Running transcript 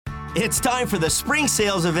It's time for the spring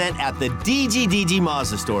sales event at the DGDG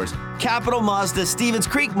Mazda stores. Capital Mazda, Stevens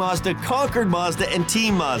Creek Mazda, Concord Mazda, and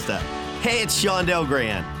Team Mazda. Hey, it's Shondell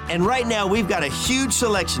Grand. And right now we've got a huge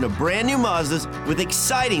selection of brand new Mazdas with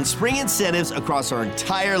exciting spring incentives across our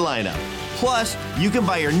entire lineup. Plus, you can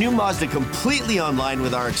buy your new Mazda completely online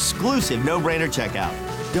with our exclusive no-brainer checkout.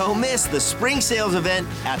 Don't miss the spring sales event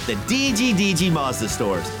at the DGDG Mazda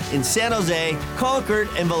stores in San Jose, Concord,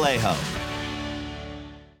 and Vallejo.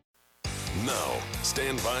 Now,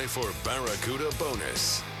 stand by for Barracuda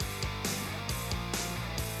Bonus.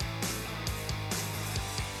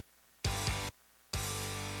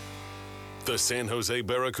 The San Jose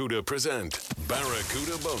Barracuda present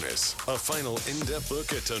Barracuda Bonus, a final in-depth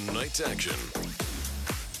look at tonight's action.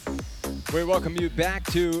 We welcome you back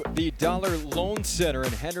to the Dollar Loan Center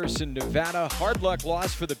in Henderson, Nevada. Hard luck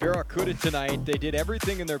loss for the Barracuda tonight. They did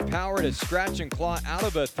everything in their power to scratch and claw out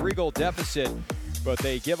of a 3-goal deficit, but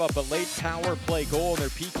they give up a late power play goal, and their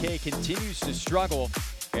PK continues to struggle.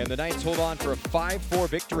 And the Knights hold on for a 5-4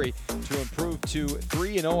 victory to improve to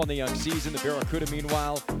 3-0 on the young season. The Barracuda,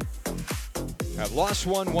 meanwhile, have lost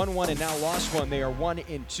one, won one, and now lost one. They are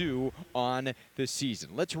 1-2 on the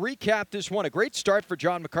season. Let's recap this one. A great start for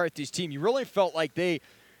John McCarthy's team. You really felt like they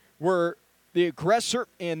were the aggressor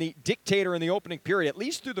and the dictator in the opening period, at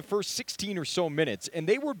least through the first 16 or so minutes, and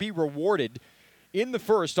they would be rewarded in the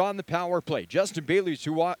first on the power play. Justin Bailey,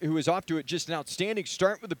 who is off to just an outstanding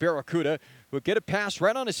start with the Barracuda, will get a pass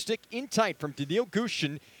right on a stick in tight from Daniil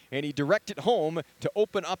Gushtin, and he directed home to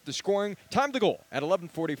open up the scoring. Time to goal at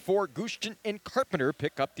 11:44. Gushtin and Carpenter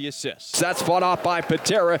pick up the assists. That's fought off by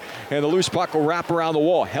Patera, and the loose puck will wrap around the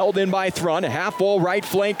wall. Held in by Thrun. Half wall right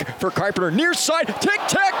flank for Carpenter. Near side,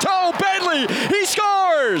 tic-tac-toe, Bailey, he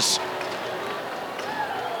scores!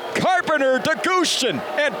 Carpenter to Gushtin,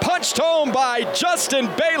 and punched home by Justin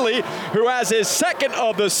Bailey, who has his second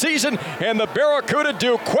of the season. And the Barracuda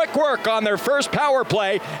do quick work on their first power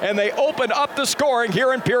play, and they open up the scoring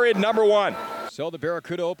here in period number 1. So the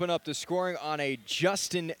Barracuda open up the scoring on a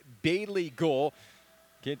Justin Bailey goal.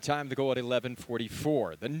 Get time to go at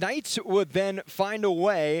 11:44. The Knights would then find a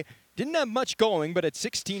way. Didn't have much going, but at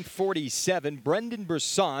 16:47, Brendan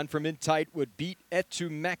Brisson from in tight would beat Etu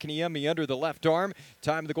Makiniemi under the left arm.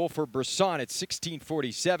 Time to goal for Brisson at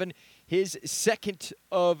 16:47. His second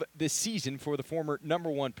of the season for the former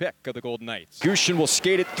 #1 pick of the Golden Knights. Gushtin will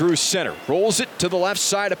skate it through center. Rolls it to the left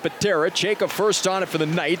side of Patera. Chayka first on it for the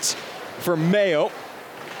Knights. For Mayo.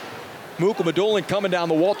 Muka Madolin coming down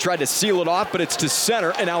the wall, tried to seal it off, but it's to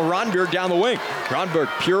center, and now Ronberg down the wing. Ronberg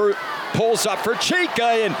pure pulls up for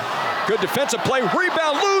Chayka, and good defensive play,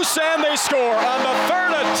 rebound loose, and they score on the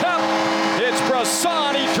third attempt. It's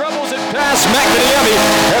Brisson, he dribbles it past Makiniemi,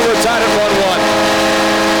 and we're tied at 1-1.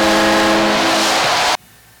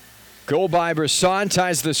 Goal by Brisson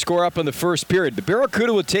ties the score up in the first period. The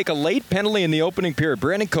Barracuda would take a late penalty in the opening period.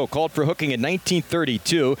 Brandon Coe called for hooking in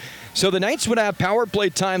 1932. So the Knights would have power play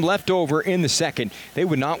time left over in the second. They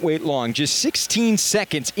would not wait long. Just 16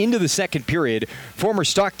 seconds into the second period, former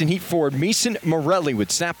Stockton Heat forward Mason Morelli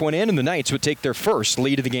would snap one in, and the Knights would take their first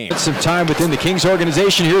lead of the game. Some time within the Kings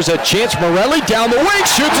organization. Here's a chance. Morelli down the wing,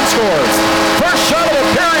 shoots and scores. First shot of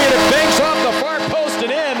the period, it bangs off the far post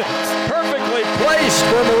and in. Perfectly placed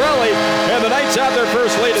for Morelli, and the Knights have their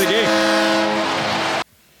first lead of the game.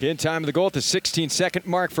 In time of the goal at the 16-second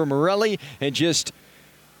mark for Morelli, and just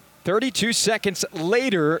 32 seconds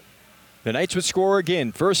later, the Knights would score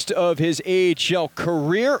again. First of his AHL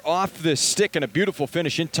career off the stick, and a beautiful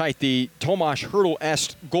finish in tight. The Tomas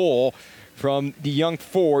Hertl-esque goal from the young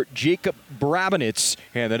forward, Jacob Brabenitz.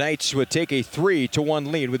 And the Knights would take a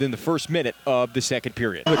 3-1 lead within the first minute of the second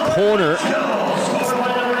period. The corner.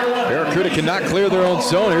 Barracuda cannot clear their own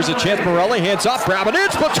zone. Here's a chance. Morelli hands off.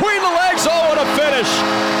 Brabenitz between the legs. Oh, what a finish.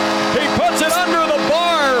 He puts it under the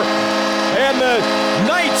bar. And the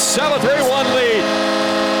Knights have a 3-1 lead.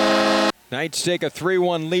 Knights take a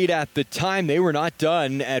 3-1 lead at the time. They were not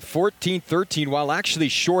done at 14-13 while actually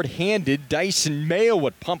shorthanded. Dyson Mayo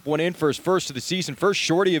would pump one in for his first of the season, first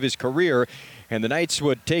shorty of his career. And the Knights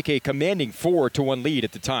would take a commanding 4-1 lead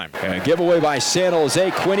at the time. And a giveaway by San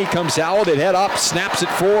Jose. Quinney comes out with it, head up, snaps it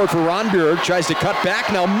forward for Ronberg. Tries to cut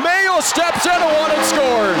back. Now Mayo steps into one and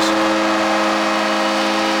scores.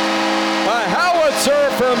 A howitzer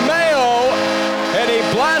for Mayo, and he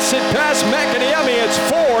blasts it past Makiniemi. It's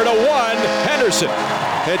 4-1 Henderson.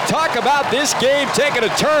 And talk about this game taking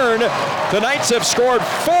a turn. The Knights have scored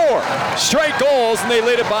 4 straight goals, and they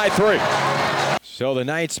lead it by 3. So the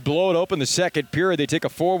Knights blow it open the second period. They take a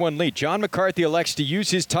 4-1 lead. John McCarthy elects to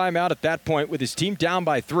use his timeout at that point with his team down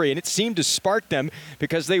by 3, and it seemed to spark them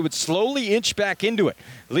because they would slowly inch back into it.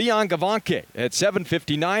 Leon Gavanke at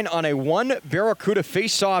 7:59 on a one Barracuda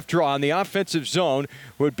face-off draw in the offensive zone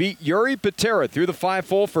would beat Yuri Patera through the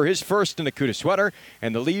 5-hole for his first in the Cuda sweater,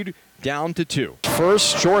 and the lead down to 2.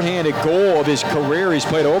 First shorthanded goal of his career. He's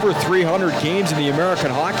played over 300 games in the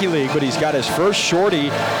American Hockey League, but he's got his first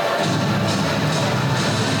shorty.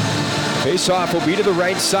 Face-off will be to the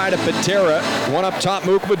right side of Patera. One up top,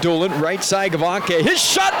 Mukmadulin. Right side, Gavanke. His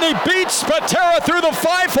shot, and he beats Patera through the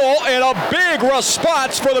 5-hole, and a big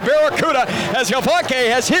response for the Barracuda as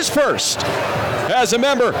Gavanke has his first as a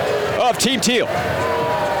member of Team Teal.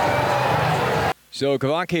 So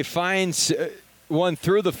Gavanke finds one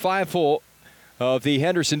through the 5-hole of the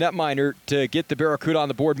Henderson netminder to get the Barracuda on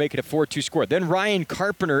the board, make it a 4-2 score. Then Ryan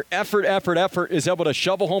Carpenter, effort, is able to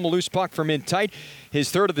shovel home a loose puck from in tight. His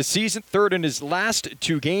third of the season, third in his last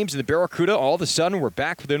 2 games. And the Barracuda, all of a sudden, we're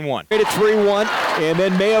back within 1. Made it 3-1, and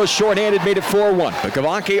then Mayo shorthanded made it 4-1. But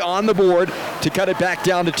Gavanke on the board to cut it back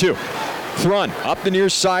down to 2. Thrun up the near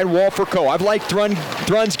side wall for Coe. I've liked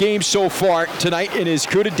Thrun's game so far tonight in his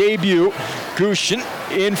Cuda debut. Gushin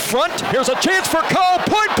in front. Here's a chance for Coe.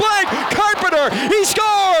 Point blank. Carpenter. He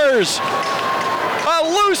scores. A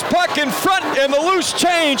loose puck in front, and the loose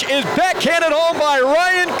change is backhanded home by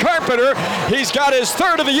Ryan Carpenter. He's got his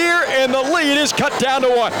third of the year, and the lead is cut down to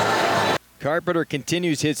 1. Carpenter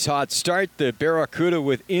continues his hot start. The Barracuda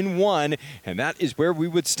within 1, and that is where we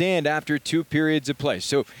would stand after 2 periods of play.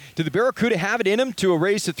 So, do the Barracuda have it in them to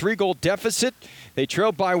erase the 3-goal deficit? They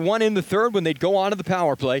trailed by 1 in the third when they'd go on to the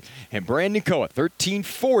power play, and Brandon Coe at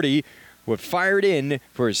 13:40 would fire it in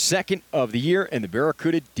for his second of the year, and the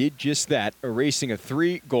Barracuda did just that, erasing a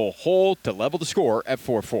 3-goal hole to level the score at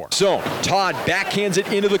 4-4. So, Todd backhands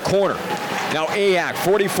it into the corner. Now Ayak,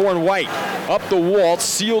 44 in white, up the wall,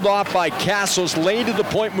 sealed off by Castles, laid to the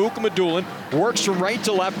point, Mukmadulin works from right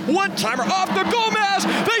to left, one-timer off the Gomez,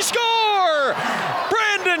 they score!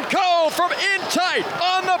 Brandon Coe from in tight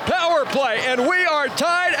on the power play, and we are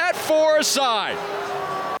tied at 4 aside.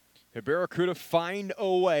 The Barracuda find a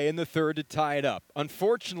way in the third to tie it up.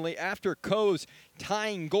 Unfortunately, after Coe's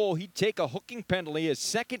tying goal, he'd take a hooking penalty, his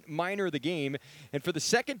second minor of the game. And for the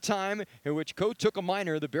second time in which Coe took a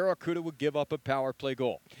minor, the Barracuda would give up a power play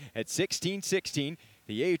goal. At 16-16,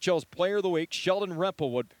 the AHL's Player of the Week, Sheldon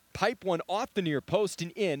Rempel, would pipe one off the near post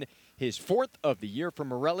and in, his 4th of the year for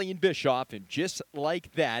Morelli and Bischoff. And just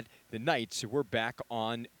like that, the Knights were back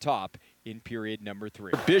on top in period number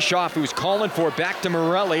 3. Bischoff, who's calling for it, back to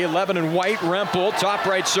Morelli, 11 in white, Rempel, top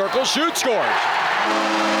right circle, shoot, scores.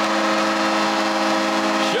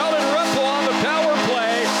 Sheldon Rempel on the power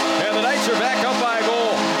play, and the Knights are back up by a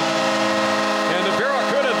goal. And the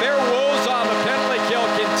Barracuda, their woes on the penalty kill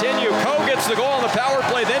continue. Coe gets the goal on the power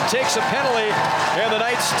play, then takes a penalty, and the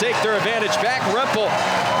Knights take their advantage back. Rempel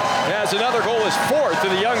has another goal, his 4th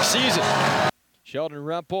of the young season. Sheldon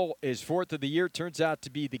Rempel, his 4th of the year, turns out to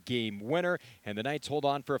be the game winner, and the Knights hold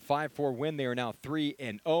on for a 5-4 win. They are now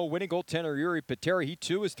 3-0. Winning goaltender Yuri Patera, he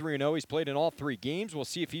too is 3-0. He's played in all 3 games. We'll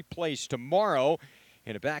see if he plays tomorrow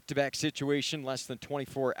in a back-to-back situation, less than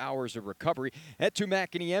 24 hours of recovery. Eetu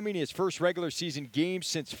Mäkiniemi in his first regular season game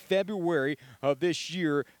since February of this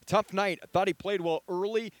year. Tough night. I thought he played well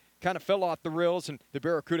early. Kind of fell off the rails, and the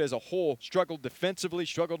Barracuda as a whole struggled defensively,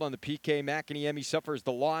 struggled on the PK. Mäkiniemi suffers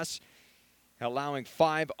the loss, allowing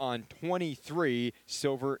 5 on 23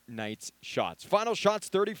 Silver Knights shots. Final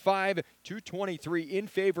shots 35-23 in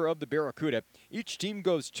favor of the Barracuda. Each team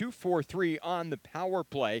goes 2-4-3 on the power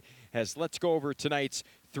play, as let's go over tonight's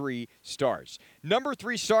 3 stars. Number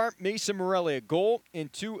 3 star, Mason Morelli, a goal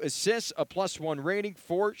and 2 assists, a +1 rating,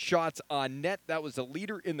 4 shots on net. That was the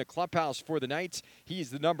leader in the clubhouse for the Knights. He's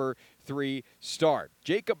the number 3 star.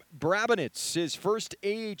 Jacob Brabenitz, his first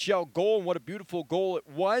AHL goal, and what a beautiful goal it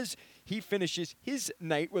was. He finishes his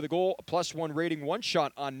night with a goal, a +1 rating, 1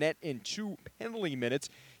 shot on net in 2 penalty minutes.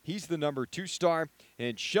 He's the number 2 star.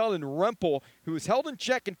 And Sheldon Rempel, who was held in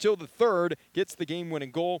check until the 3rd, gets the game-winning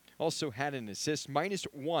goal. Also had an assist,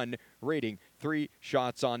 -1 rating, 3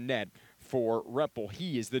 shots on net for Rempel.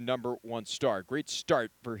 He is the number 1 star. Great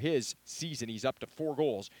start for his season. He's up to 4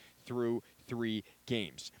 goals through 3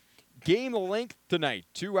 games. Game length tonight,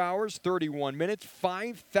 2 hours, 31 minutes,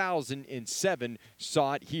 5,007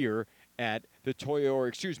 saw it here at the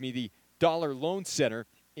the Dollar Loan Center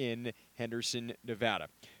in Henderson, Nevada.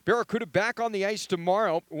 Barracuda back on the ice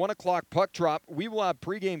tomorrow, 1 o'clock puck drop. We will have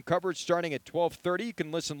pregame coverage starting at 12:30. You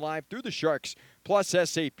can listen live through the Sharks Plus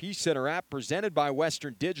SAP Center app presented by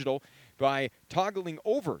Western Digital by toggling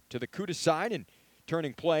over to the Cuda side and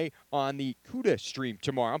turning play on the Cuda stream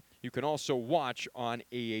tomorrow. You can also watch on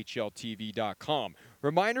AHLTV.com.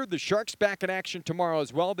 Reminder, the Sharks back in action tomorrow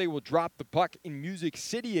as well. They will drop the puck in Music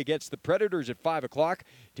City against the Predators at 5 o'clock.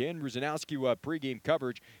 Dan Ruzanowski will have pregame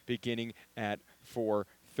coverage beginning at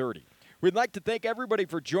 4:30. We'd like to thank everybody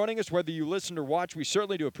for joining us, whether you listen or watch. We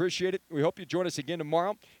certainly do appreciate it. We hope you join us again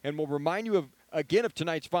tomorrow, and we'll remind you again of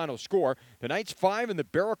tonight's final score. The Knights 5 and the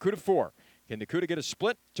Barracuda 4. Can the Cuda get a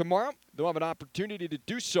split tomorrow? They'll have an opportunity to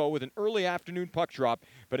do so with an early afternoon puck drop.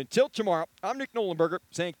 But until tomorrow, I'm Nick Nolenberger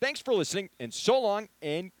saying thanks for listening, and so long,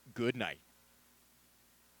 and good night.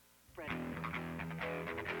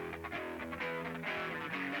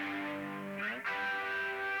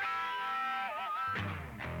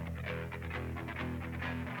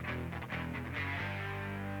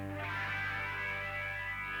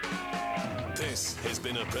 This has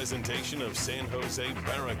been a presentation of San Jose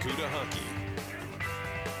Barracuda Hockey.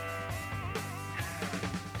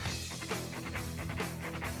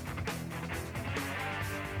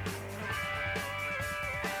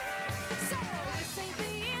 So this ain't the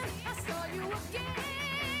end, I saw you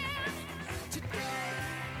again today.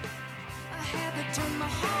 I had to turn my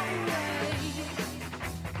heart